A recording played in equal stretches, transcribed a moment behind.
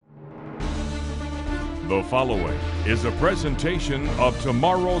The following is a presentation of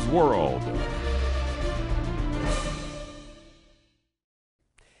Tomorrow's World.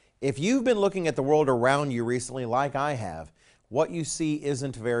 If you've been looking at the world around you recently like I have, what you see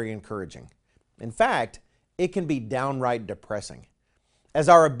isn't very encouraging. In fact, it can be downright depressing. As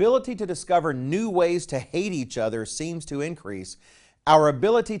our ability to discover new ways to hate each other seems to increase, our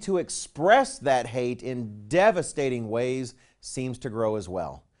ability to express that hate in devastating ways seems to grow as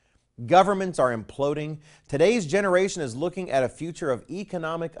well. Governments are imploding. Today's generation is looking at a future of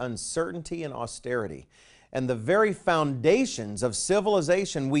economic uncertainty and austerity. And the very foundations of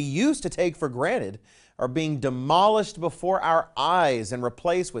civilization we used to take for granted are being demolished before our eyes and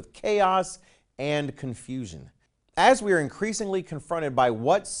replaced with chaos and confusion. As we are increasingly confronted by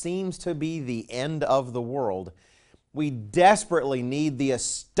what seems to be the end of the world, we desperately need the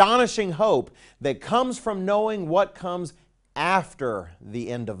astonishing hope that comes from knowing what comes after the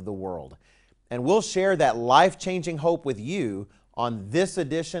end of the world. And we'll share that life-changing hope with you on this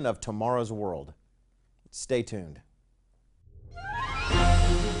edition of Tomorrow's World. Stay tuned.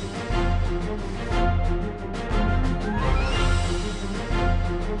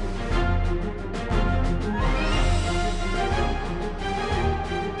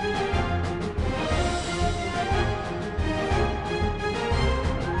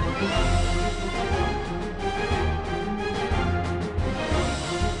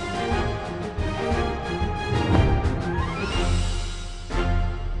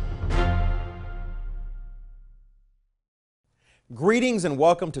 Greetings and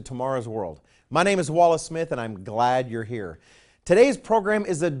welcome to Tomorrow's World. My name is Wallace Smith and I'm glad you're here. Today's program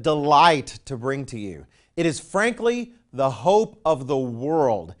is a delight to bring to you. It is frankly the hope of the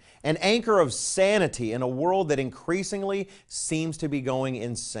world, an anchor of sanity in a world that increasingly seems to be going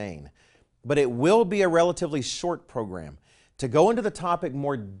insane. But it will be a relatively short program. To go into the topic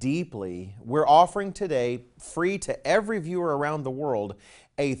more deeply, we're offering today, free to every viewer around the world,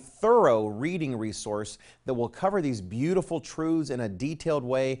 a thorough reading resource that will cover these beautiful truths in a detailed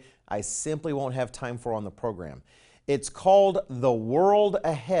way I simply won't have time for on the program. It's called The World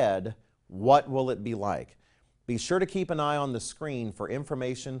Ahead, What Will It Be Like? Be sure to keep an eye on the screen for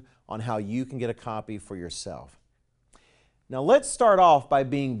information on how you can get a copy for yourself. Now let's start off by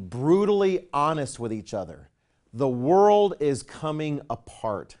being brutally honest with each other. The world is coming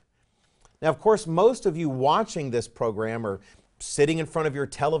apart. Now, of course, most of you watching this program are sitting in front of your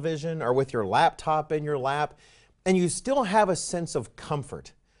television or with your laptop in your lap, and you still have a sense of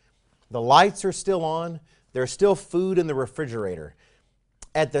comfort. The lights are still on, there's still food in the refrigerator.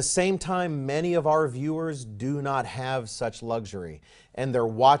 At the same time, many of our viewers do not have such luxury, and they're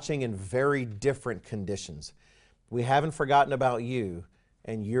watching in very different conditions. We haven't forgotten about you,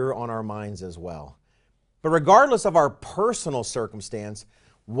 and you're on our minds as well. But regardless of our personal circumstance,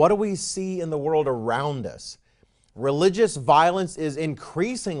 what do we see in the world around us? Religious violence is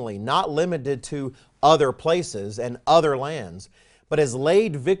increasingly not limited to other places and other lands, but has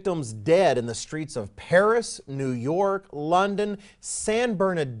laid victims dead in the streets of Paris, New York, London, San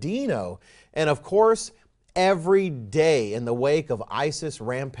Bernardino, and of course, every day in the wake of ISIS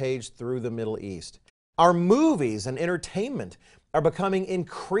rampage through the Middle East. Our movies and entertainment are becoming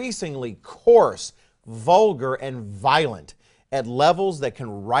increasingly coarse, vulgar, and violent at levels that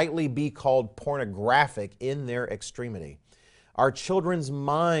can rightly be called pornographic in their extremity. Our children's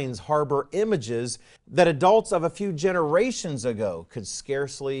minds harbor images that adults of a few generations ago could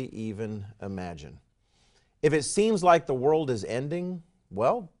scarcely even imagine. If it seems like the world is ending,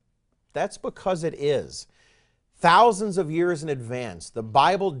 well, that's because it is. Thousands of years in advance, the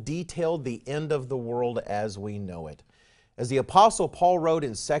Bible detailed the end of the world as we know it. As the Apostle Paul wrote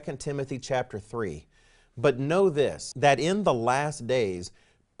in 2 Timothy chapter 3, "But know this, that in the last days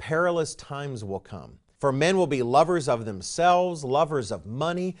perilous times will come. For men will be lovers of themselves, lovers of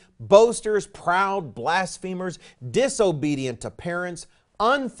money, boasters, proud, blasphemers, disobedient to parents,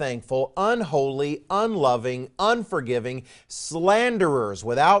 unthankful, unholy, unloving, unforgiving, slanderers,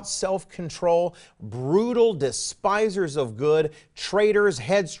 without self-control, brutal, despisers of good, traitors,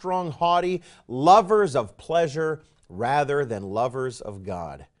 headstrong, haughty, lovers of pleasure rather than lovers of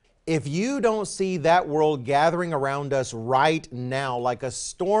God." If you don't see that world gathering around us right now like a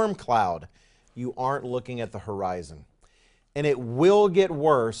storm cloud, you aren't looking at the horizon. And it will get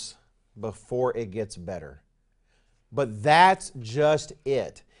worse before it gets better. But that's just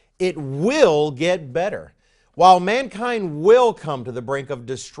it. It will get better. While mankind will come to the brink of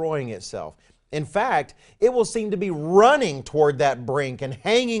destroying itself, in fact, it will seem to be running toward that brink and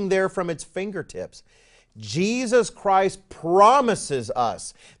hanging there from its fingertips. Jesus Christ promises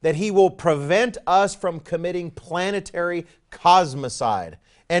us that He will prevent us from committing planetary cosmicide.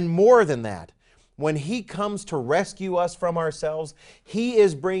 And more than that, When He comes to rescue us from ourselves, He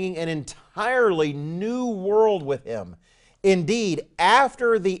is bringing an entirely new world with Him. Indeed,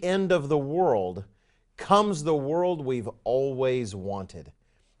 after the end of the world comes the world we've always wanted.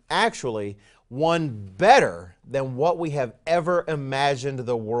 Actually, one better than what we have ever imagined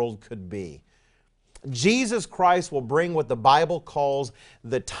the world could be. Jesus Christ will bring what the Bible calls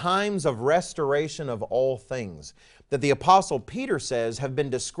the times of restoration of all things, that the Apostle Peter says have been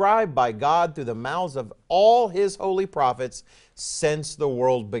described by God through the mouths of all His holy prophets since the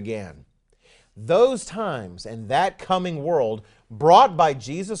world began. Those times and that coming world brought by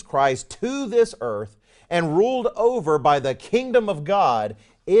Jesus Christ to this earth and ruled over by the kingdom of God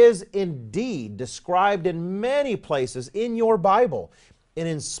is indeed described in many places in your Bible in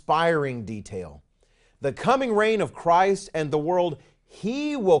inspiring detail. The coming reign of Christ and the world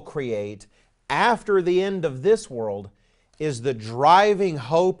He will create after the end of this world is the driving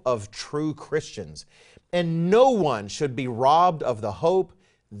hope of true Christians. And no one should be robbed of the hope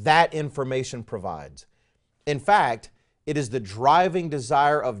that information provides. In fact, it is the driving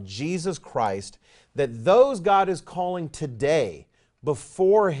desire of Jesus Christ that those God is calling today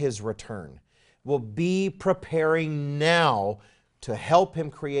before His return will be preparing now to help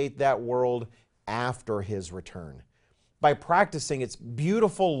Him create that world after His return, by practicing its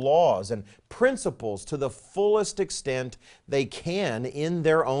beautiful laws and principles to the fullest extent they can in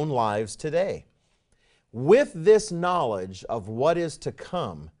their own lives today. With this knowledge of what is to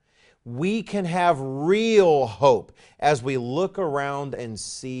come, we can have real hope as we look around and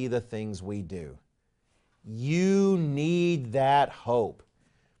see the things we do. You need that hope.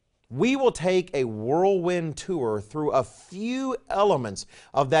 We will take a whirlwind tour through a few elements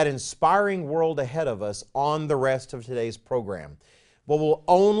of that inspiring world ahead of us on the rest of today's program. But we'll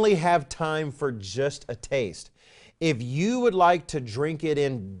only have time for just a taste. If you would like to drink it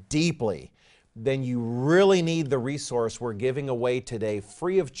in deeply, then you really need the resource we're giving away today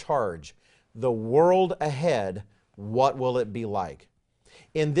free of charge. The World Ahead, What Will It Be Like?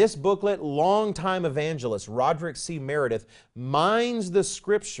 In this booklet, longtime evangelist Roderick C. Meredith mines the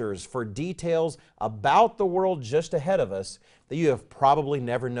Scriptures for details about the world just ahead of us that you have probably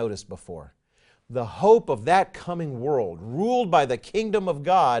never noticed before. The hope of that coming world, ruled by the kingdom of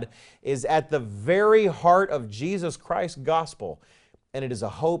God, is at the very heart of Jesus Christ's gospel, and it is a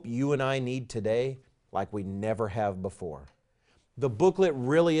hope you and I need today like we never have before. The booklet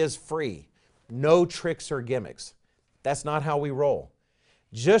really is free. No tricks or gimmicks. That's not how we roll.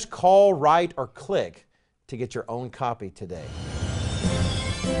 Just call, write, or click to get your own copy today.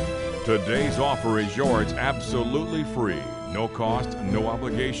 Today's offer is yours absolutely free. No cost, no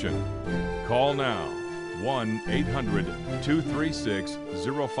obligation. Call now,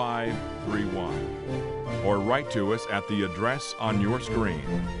 1-800-236-0531. Or write to us at the address on your screen.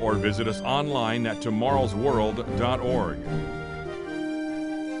 Or visit us online at tomorrowsworld.org.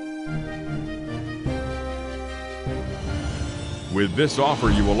 With this offer,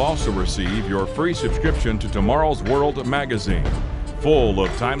 you will also receive your free subscription to Tomorrow's World magazine, full of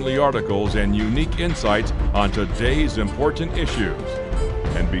timely articles and unique insights on today's important issues.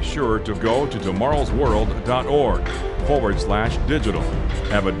 And be sure to go to tomorrowsworld.org/digital.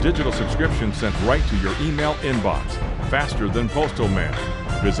 Have a digital subscription sent right to your email inbox, faster than postal mail.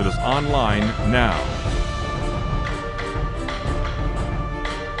 Visit us online now.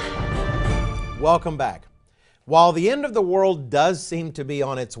 Welcome back. While the end of the world does seem to be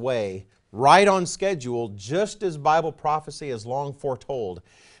on its way, right on schedule, just as Bible prophecy has long foretold,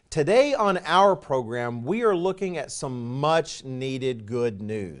 today on our program, we are looking at some much needed good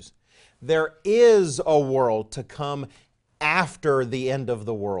news. There is a world to come after the end of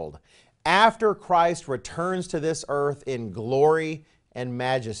the world, after Christ returns to this earth in glory and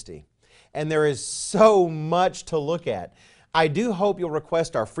majesty. And there is so much to look at. I do hope you'll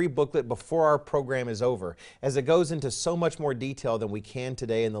request our free booklet before our program is over, as it goes into so much more detail than we can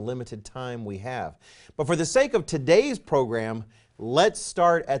today in the limited time we have. But for the sake of today's program, let's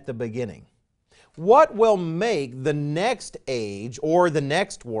start at the beginning. What will make the next age or the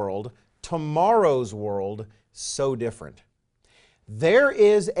next world, tomorrow's world, so different? There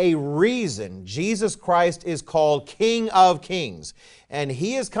is a reason Jesus Christ is called King of Kings, and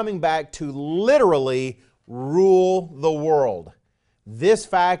He is coming back to literally rule the world. This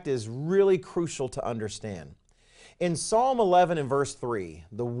fact is really crucial to understand. In Psalm 11 and verse 3,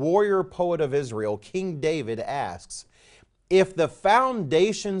 the warrior poet of Israel, King David, asks, "If the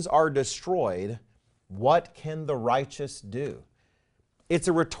foundations are destroyed, what can the righteous do?" It's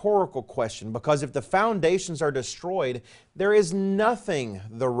a rhetorical question, because if the foundations are destroyed, there is nothing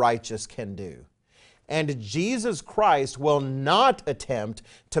the righteous can do. and Jesus Christ will not attempt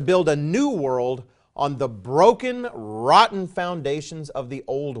to build a new world on the broken, rotten foundations of the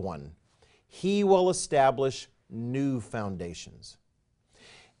old one. He will establish new foundations.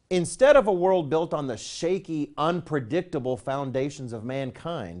 Instead of a world built on the shaky, unpredictable foundations of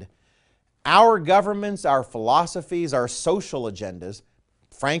mankind, our governments, our philosophies, our social agendas,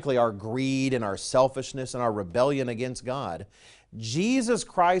 frankly, our greed and our selfishness and our rebellion against God, Jesus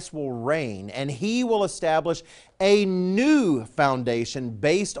Christ will reign, and He will establish a new foundation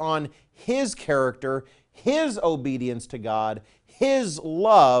based on His character, His obedience to God, His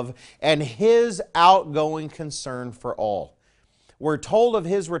love, and His outgoing concern for all. We're told of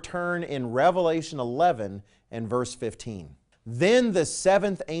His return in Revelation 11 and verse 15. Then the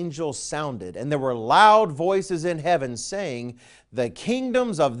seventh angel sounded, and there were loud voices in heaven saying, "The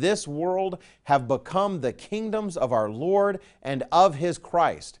kingdoms of this world have become the kingdoms of our Lord and of His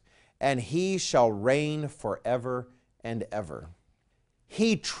Christ, and He shall reign forever and ever."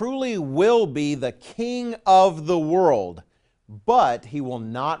 He truly will be the King of the world, but He will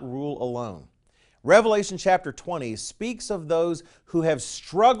not rule alone. Revelation chapter 20 speaks of those who have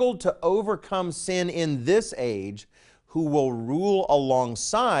struggled to overcome sin in this age, who will rule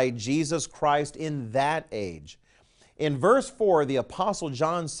alongside Jesus Christ in that age. In verse 4, the Apostle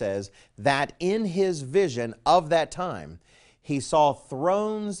John says that in his vision of that time, he saw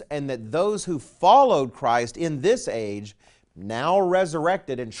thrones, and that those who followed Christ in this age, now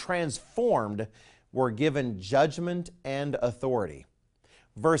resurrected and transformed, were given judgment and authority.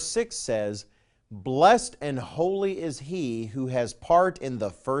 Verse 6 says, "Blessed and holy is he who has part in the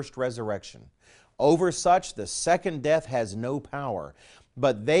first resurrection. Over such the second death has no power,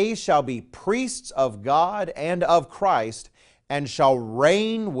 but they shall be priests of God and of Christ, and shall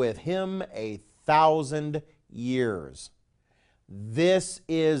reign with Him 1,000 years." This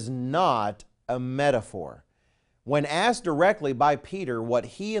is not a metaphor. When asked directly by Peter what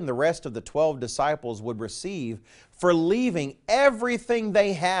he and the rest of the 12 disciples would receive for leaving everything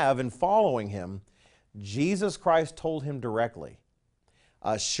they have and following Him, Jesus Christ told him directly,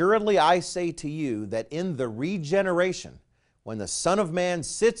 "Assuredly I say to you that in the regeneration, when the Son of Man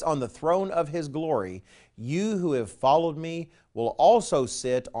sits on the throne of His glory, you who have followed me will also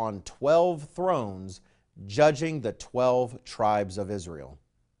sit on 12 thrones, judging the 12 tribes of Israel."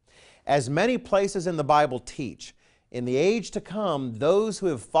 As many places in the Bible teach, in the age to come, those who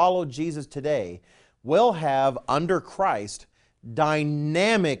have followed Jesus today will have, under Christ,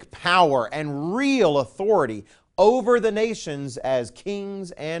 dynamic power and real authority over the nations as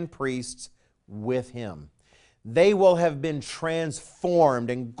kings and priests with Him. They will have been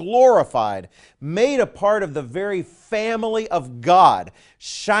transformed and glorified, made a part of the very family of God,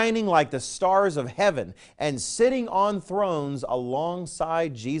 shining like the stars of heaven and sitting on thrones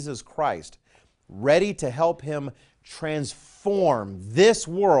alongside Jesus Christ, ready to help Him transform this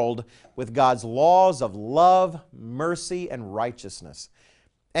world with God's laws of love, mercy, and righteousness.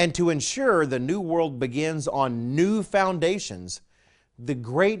 And to ensure the new world begins on new foundations, the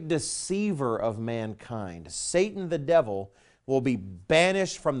great deceiver of mankind, Satan the devil, will be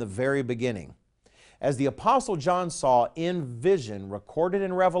banished from the very beginning. As the Apostle John saw in vision recorded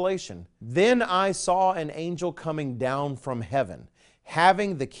in Revelation, "Then I saw an angel coming down from heaven,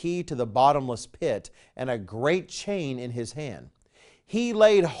 having the key to the bottomless pit and a great chain in his hand. He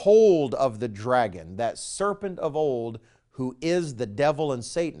laid hold of the dragon, that serpent of old, who is the devil and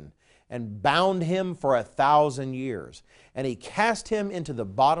Satan, and bound him for 1,000 years. And he cast him into the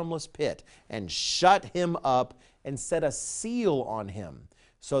bottomless pit, and shut him up, and set a seal on him,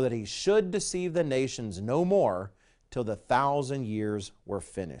 so that he should deceive the nations no more, till the 1,000 years were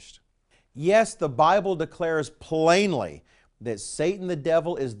finished." Yes, the Bible declares plainly that Satan the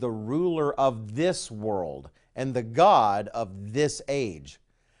devil is the ruler of this world and the god of this age.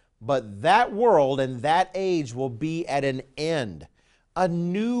 But that world and that age will be at an end. A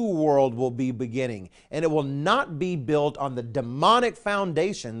new world will be beginning, and it will not be built on the demonic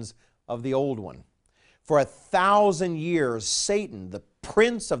foundations of the old one. For 1,000 years, Satan, the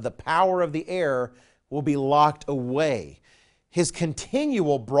prince of the power of the air, will be locked away. His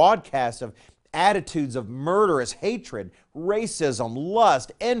continual broadcast of attitudes of murderous hatred, racism,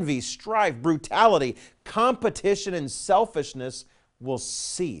 lust, envy, strife, brutality, competition, and selfishness will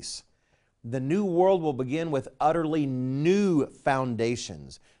cease. The new world will begin with utterly new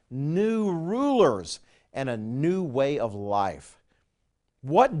foundations, new rulers, and a new way of life.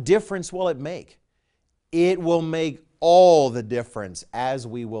 What difference will it make? It will make all the difference, as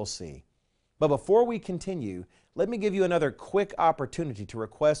we will see. But before we continue, let me give you another quick opportunity to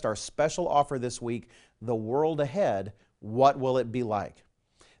request our special offer this week, The World Ahead, What Will It Be Like?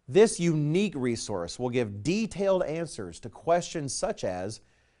 This unique resource will give detailed answers to questions such as,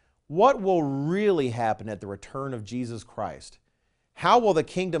 what will really happen at the return of Jesus Christ? How will the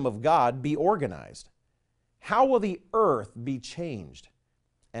kingdom of God be organized? How will the earth be changed?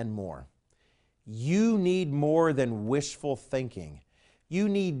 And more. You need more than wishful thinking. You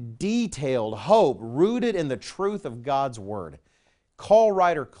need detailed hope rooted in the truth of God's Word. Call,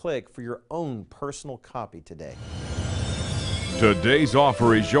 write, or click for your own personal copy today. Today's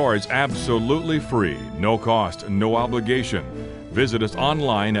offer is yours absolutely free, no cost, no obligation. Visit us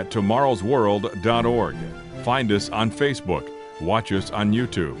online at tomorrowsworld.org. Find us on Facebook, watch us on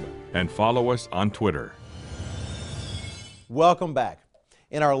YouTube, and follow us on Twitter. Welcome back.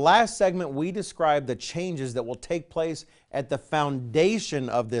 In our last segment, we described the changes that will take place at the foundation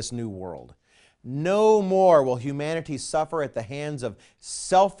of this new world. No more will humanity suffer at the hands of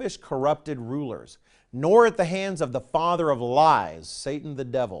selfish, corrupted rulers, nor at the hands of the father of lies, Satan the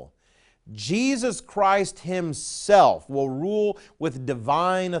devil. Jesus Christ Himself will rule with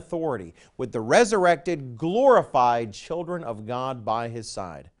divine authority, with the resurrected, glorified children of God by His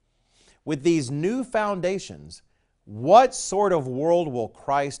side. With these new foundations, what sort of world will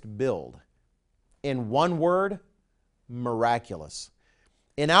Christ build? In one word, miraculous.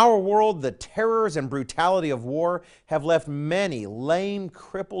 In our world, the terrors and brutality of war have left many lame,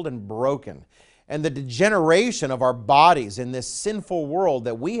 crippled, and broken. And the degeneration of our bodies in this sinful world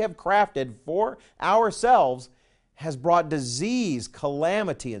that we have crafted for ourselves has brought disease,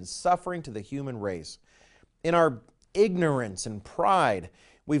 calamity, and suffering to the human race. In our ignorance and pride,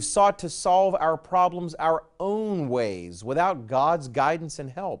 we've sought to solve our problems our own ways without God's guidance and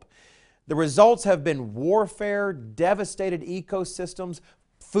help. The results have been warfare, devastated ecosystems,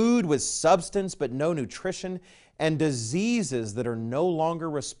 food with substance but no nutrition, and diseases that are no longer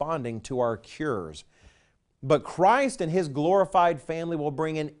responding to our cures. But Christ and His glorified family will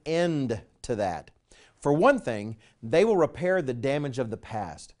bring an end to that. For one thing, they will repair the damage of the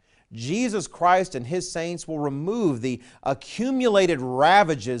past. Jesus Christ and His saints will remove the accumulated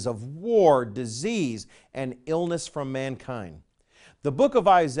ravages of war, disease, and illness from mankind. The book of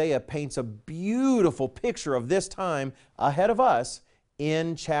Isaiah paints a beautiful picture of this time ahead of us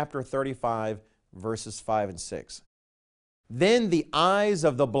in chapter 35, verses 5 and 6. Then the eyes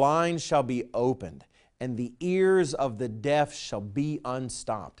of the blind shall be opened, and the ears of the deaf shall be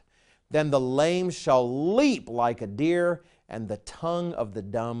unstopped. Then the lame shall leap like a deer, and the tongue of the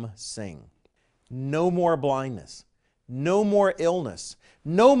dumb sing. No more blindness, no more illness,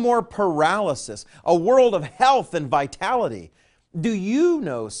 no more paralysis, a world of health and vitality. Do you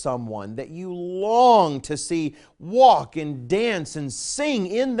know someone that you long to see walk and dance and sing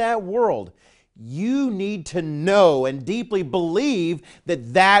in that world? You need to know and deeply believe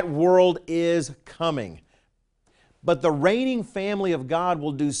that that world is coming. But the reigning family of God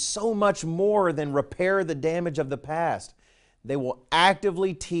will do so much more than repair the damage of the past. They will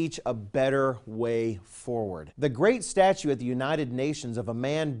actively teach a better way forward. The great statue at the United Nations of a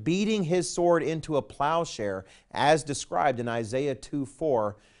man beating his sword into a plowshare, as described in Isaiah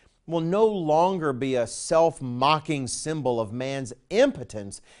 2:4, will no longer be a self-mocking symbol of man's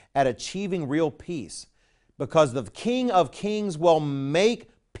impotence at achieving real peace, because the King of Kings will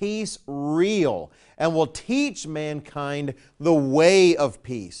make peace real and will teach mankind the way of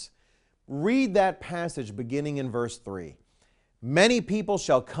peace. Read that passage beginning in verse 3. Many people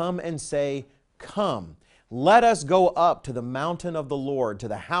shall come and say, "Come, let us go up to the mountain of the Lord, to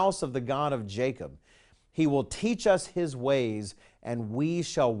the house of the God of Jacob. He will teach us His ways, and we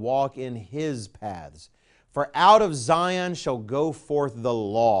shall walk in His paths. For out of Zion shall go forth the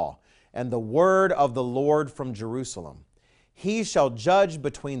law, and the word of the Lord from Jerusalem. He shall judge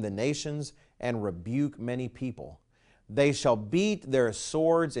between the nations and rebuke many people. They shall beat their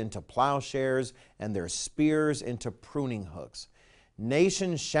swords into plowshares and their spears into pruning hooks.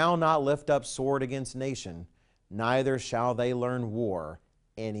 Nation shall not lift up sword against nation, neither shall they learn war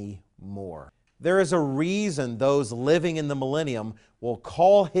any more." There is a reason those living in the millennium will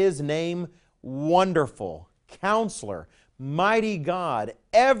call His name Wonderful, Counselor, Mighty God,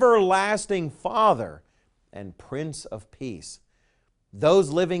 Everlasting Father, and Prince of Peace. Those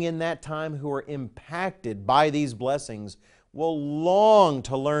living in that time who are impacted by these blessings will long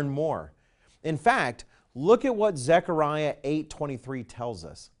to learn more. In fact, look at what Zechariah 8:23 tells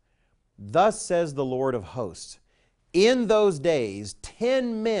us. "Thus says the Lord of hosts, in those days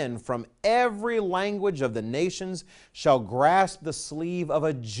 10 men from every language of the nations shall grasp the sleeve of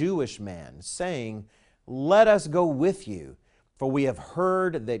a Jewish man, saying, 'Let us go with you, for we have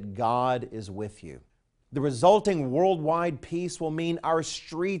heard that God is with you.'" The resulting worldwide peace will mean our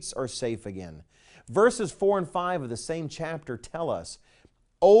streets are safe again. Verses 4 and 5 of the same chapter tell us,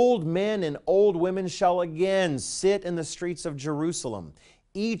 Old men and old women shall again sit in the streets of Jerusalem,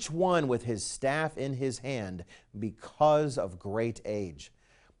 each one with his staff in his hand, because of great age.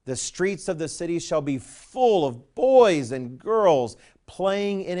 The streets of the city shall be full of boys and girls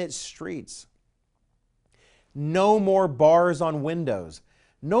playing in its streets. No more bars on windows.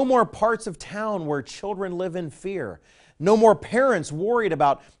 No more parts of town where children live in fear. No more parents worried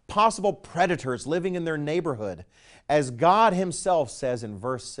about possible predators living in their neighborhood. As God Himself says in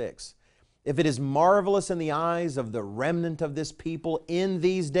verse 6, if it is marvelous in the eyes of the remnant of this people in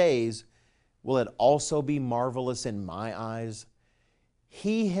these days, will it also be marvelous in my eyes?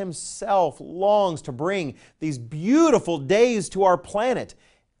 He Himself longs to bring these beautiful days to our planet,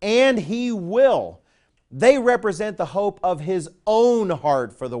 and He will. They represent the hope of His own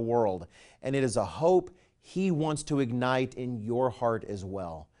heart for the world, and it is a hope He wants to ignite in your heart as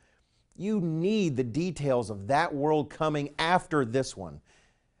well. You need the details of that world coming after this one.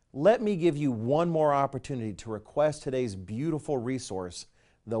 Let me give you one more opportunity to request today's beautiful resource,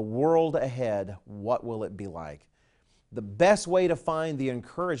 The World Ahead, What Will It Be Like? The best way to find the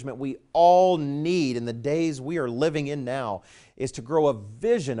encouragement we all need in the days we are living in now is to grow a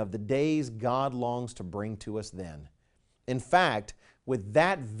vision of the days God longs to bring to us then. In fact, with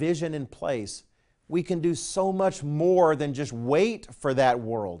that vision in place, we can do so much more than just wait for that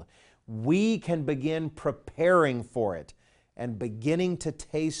world. We can begin preparing for it and beginning to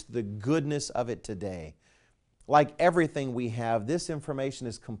taste the goodness of it today. Like everything we have, this information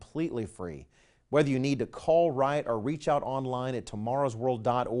is completely free. Whether you need to call, write, or reach out online at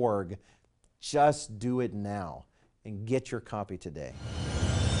tomorrowsworld.org, just do it now and get your copy today.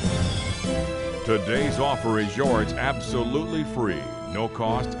 Today's offer is yours absolutely free. No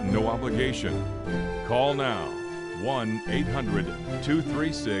cost, no obligation. Call now,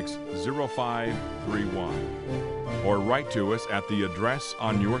 1-800-236-0531. Or write to us at the address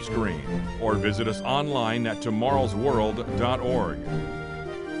on your screen. Or visit us online at tomorrowsworld.org.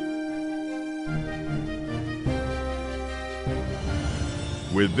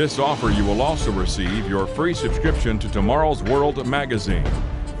 With this offer, you will also receive your free subscription to Tomorrow's World magazine,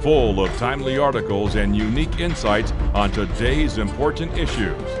 full of timely articles and unique insights on today's important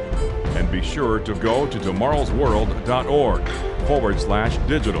issues. And be sure to go to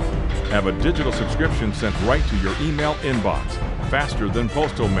tomorrowsworld.org/digital. Have a digital subscription sent right to your email inbox, faster than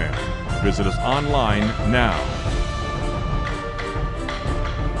postal mail. Visit us online now.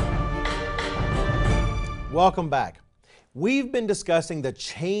 Welcome back. We've been discussing the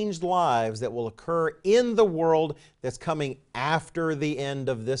changed lives that will occur in the world that's coming after the end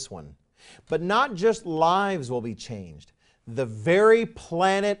of this one. But not just lives will be changed. The very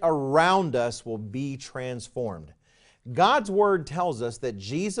planet around us will be transformed. God's Word tells us that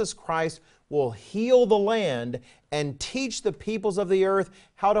Jesus Christ will heal the land and teach the peoples of the earth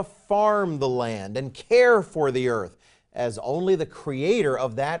how to farm the land and care for the earth, as only the Creator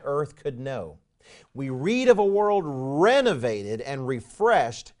of that earth could know. We read of a world renovated and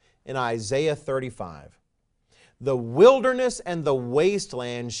refreshed in Isaiah 35. The wilderness and the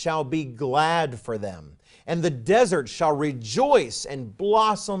wasteland shall be glad for them, and the desert shall rejoice and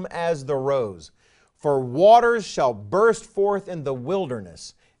blossom as the rose. For waters shall burst forth in the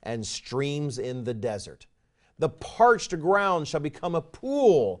wilderness, and streams in the desert. The parched ground shall become a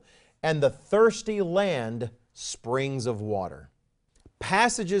pool, and the thirsty land springs of water.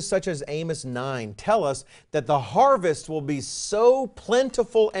 Passages such as Amos 9 tell us that the harvest will be so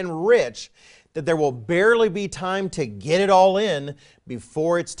plentiful and rich that there will barely be time to get it all in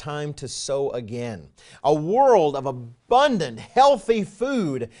before it's time to sow again. A world of abundant, healthy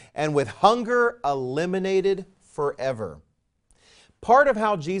food and with hunger eliminated forever. Part of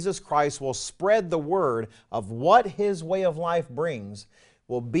how Jesus Christ will spread the word of what His way of life brings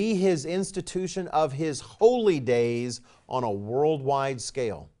will be His institution of His holy days on a worldwide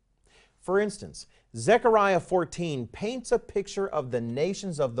scale. For instance, Zechariah 14 paints a picture of the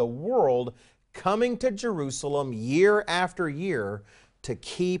nations of the world coming to Jerusalem year after year to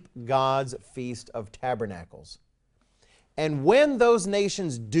keep God's Feast of Tabernacles. And when those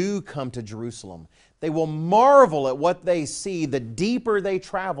nations do come to Jerusalem, they will marvel at what they see the deeper they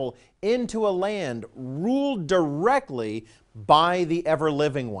travel into a land ruled directly by the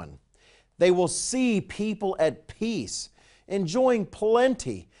ever-living one. They will see people at peace, enjoying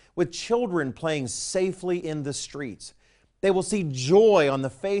plenty, with children playing safely in the streets. They will see joy on the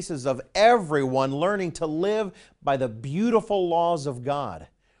faces of everyone learning to live by the beautiful laws of God.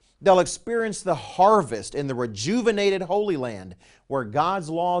 They'll experience the harvest in the rejuvenated Holy Land, where God's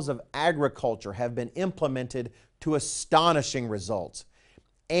laws of agriculture have been implemented to astonishing results.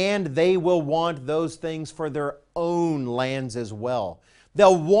 And they will want those things for their own lands as well.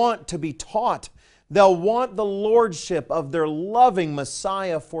 They'll want to be taught. They'll want the lordship of their loving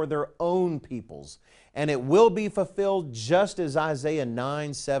Messiah for their own peoples. And it will be fulfilled just as Isaiah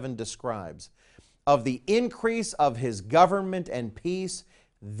 9:7 describes. Of the increase of His government and peace,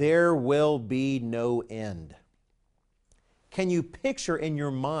 there will be no end. Can you picture in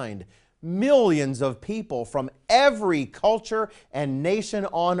your mind millions of people from every culture and nation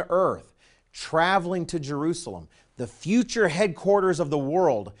on earth traveling to Jerusalem, the future headquarters of the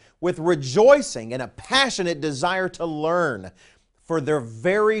world, with rejoicing and a passionate desire to learn? For their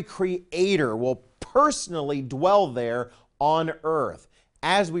very Creator will personally dwell there on earth,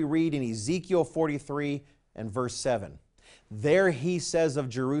 as we read in Ezekiel 43 and verse 7. There He says of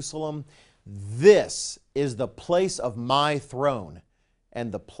Jerusalem, "This is the place of my throne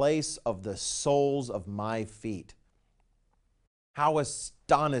and the place of the soles of my feet." How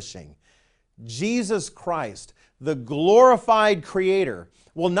astonishing! Jesus Christ, the glorified Creator,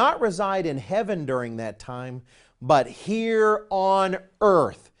 will not reside in heaven during that time, but here on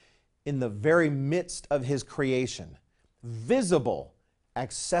earth, in the very midst of His creation, visible,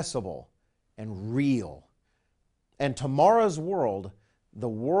 accessible, and real. And tomorrow's world, the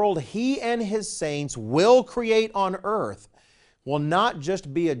world He and His saints will create on earth, will not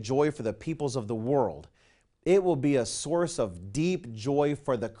just be a joy for the peoples of the world. It will be a source of deep joy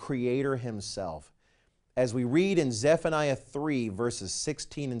for the Creator Himself. As we read in Zephaniah 3, verses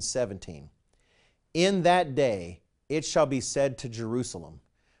 16 and 17, "In that day it shall be said to Jerusalem,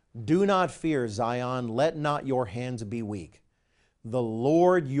 'Do not fear, Zion, let not your hands be weak. The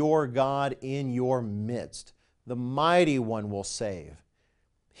Lord your God in your midst, the Mighty One, will save.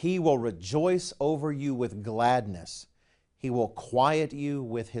 He will rejoice over you with gladness. He will quiet you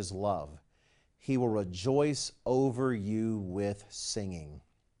with His love. He will rejoice over you with singing.'"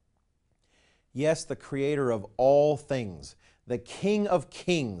 Yes, the Creator of all things, the King of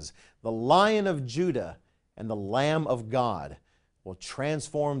kings, the Lion of Judah, and the Lamb of God will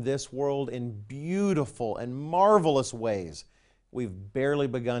transform this world in beautiful and marvelous ways we've barely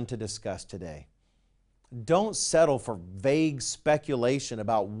begun to discuss today. Don't settle for vague speculation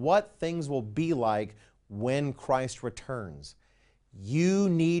about what things will be like when Christ returns. You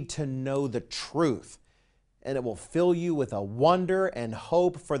need to know the truth, and it will fill you with a wonder and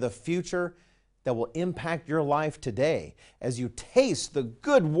hope for the future that will impact your life today as you taste the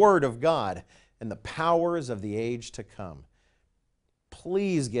good Word of God and the powers of the age to come.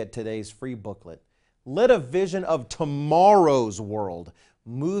 Please get today's free booklet. Let a vision of tomorrow's world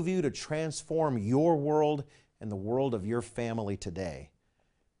move you to transform your world and the world of your family today.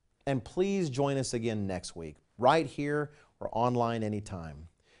 And please join us again next week, right here or online anytime.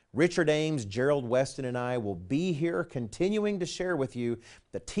 Richard Ames, Gerald Weston, and I will be here continuing to share with you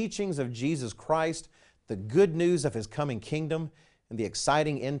the teachings of Jesus Christ, the good news of His coming kingdom, and the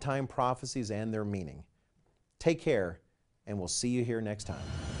exciting end-time prophecies and their meaning. Take care, and we'll see you here next time.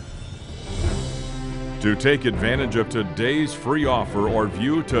 To take advantage of today's free offer or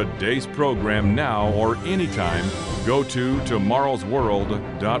view today's program now or anytime, go to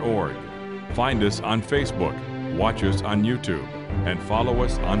tomorrowsworld.org. Find us on Facebook, watch us on YouTube, and follow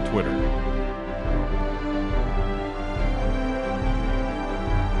us on Twitter.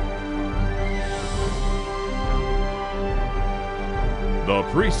 The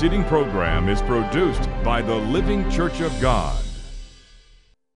preceding program is produced by the Living Church of God.